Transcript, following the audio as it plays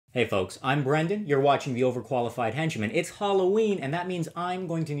Hey folks, I'm Brendan, you're watching the Overqualified Henchman. It's Halloween, and that means I'm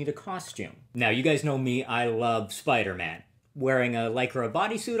going to need a costume. Now, you guys know me, I love Spider-Man. Wearing a Lycra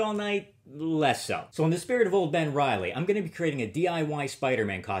bodysuit all night? Less so. So in the spirit of old Ben Reilly, I'm going to be creating a DIY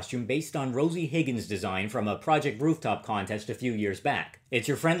Spider-Man costume based on Rosie Higgins' design from a Project Rooftop contest a few years back. It's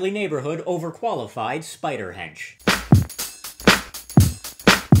your friendly neighborhood, overqualified Spider-Hench.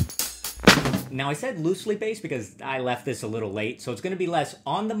 Now, I said loosely based because I left this a little late, so it's going to be less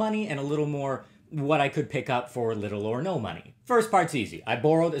on the money and a little more what I could pick up for little or no money. First part's easy. I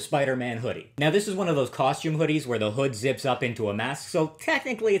borrowed a Spider-Man hoodie. Now, this is one of those costume hoodies where the hood zips up into a mask, so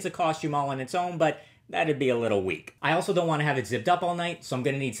technically it's a costume all on its own, but that'd be a little weak. I also don't want to have it zipped up all night, so I'm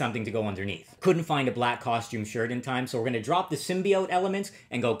going to need something to go underneath. Couldn't find a black costume shirt in time, so we're going to drop the symbiote elements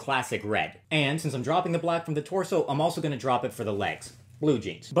and go classic red. And since I'm dropping the black from the torso, I'm also going to drop it for the legs. Blue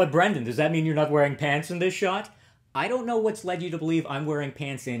jeans. But Brendan, does that mean you're not wearing pants in this shot? I don't know what's led you to believe I'm wearing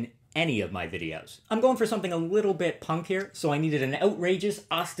pants in any of my videos. I'm going for something a little bit punk here, so I needed an outrageous,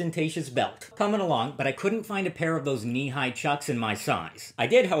 ostentatious belt. Coming along, but I couldn't find a pair of those knee-high chucks in my size. I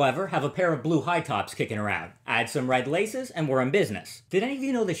did, however, have a pair of blue high tops kicking around. Add some red laces, and we're in business. Did any of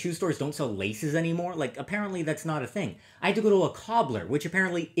you know that shoe stores don't sell laces anymore? Like, apparently that's not a thing. I had to go to a cobbler, which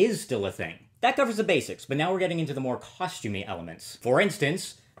apparently is still a thing. That covers the basics, but now we're getting into the more costumey elements. For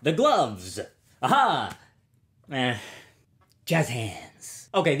instance, the gloves. Aha! Jazz hands.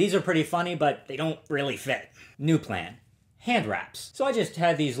 Okay, these are pretty funny, but they don't really fit. New plan. Hand wraps. So I just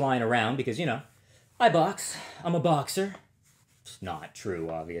had these lying around because, you know, I box. I'm a boxer. It's not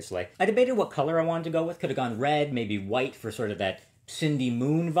true, obviously. I debated what color I wanted to go with. Could have gone red, maybe white for sort of that Cindy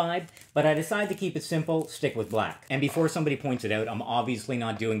Moon vibe, but I decided to keep it simple, stick with black. And before somebody points it out, I'm obviously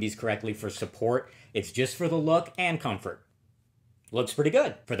not doing these correctly for support. It's just for the look and comfort. Looks pretty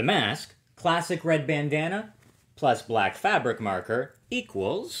good. For the mask, classic red bandana plus black fabric marker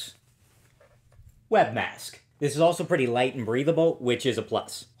equals web mask. This is also pretty light and breathable, which is a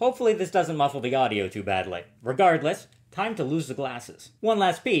plus. Hopefully this doesn't muffle the audio too badly. Regardless, time to lose the glasses. One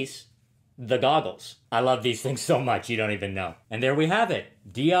last piece. The goggles. I love these things so much you don't even know. And there we have it.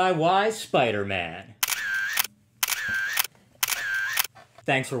 DIY Spider-Man.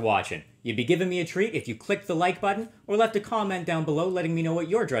 Thanks for watching. You'd be giving me a treat if you clicked the like button or left a comment down below letting me know what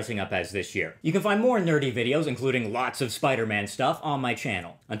you're dressing up as this year. You can find more nerdy videos, including lots of Spider-Man stuff, on my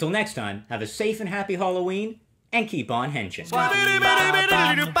channel. Until next time, have a safe and happy Halloween, and keep on henching. My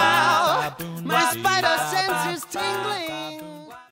spider sense is tingling.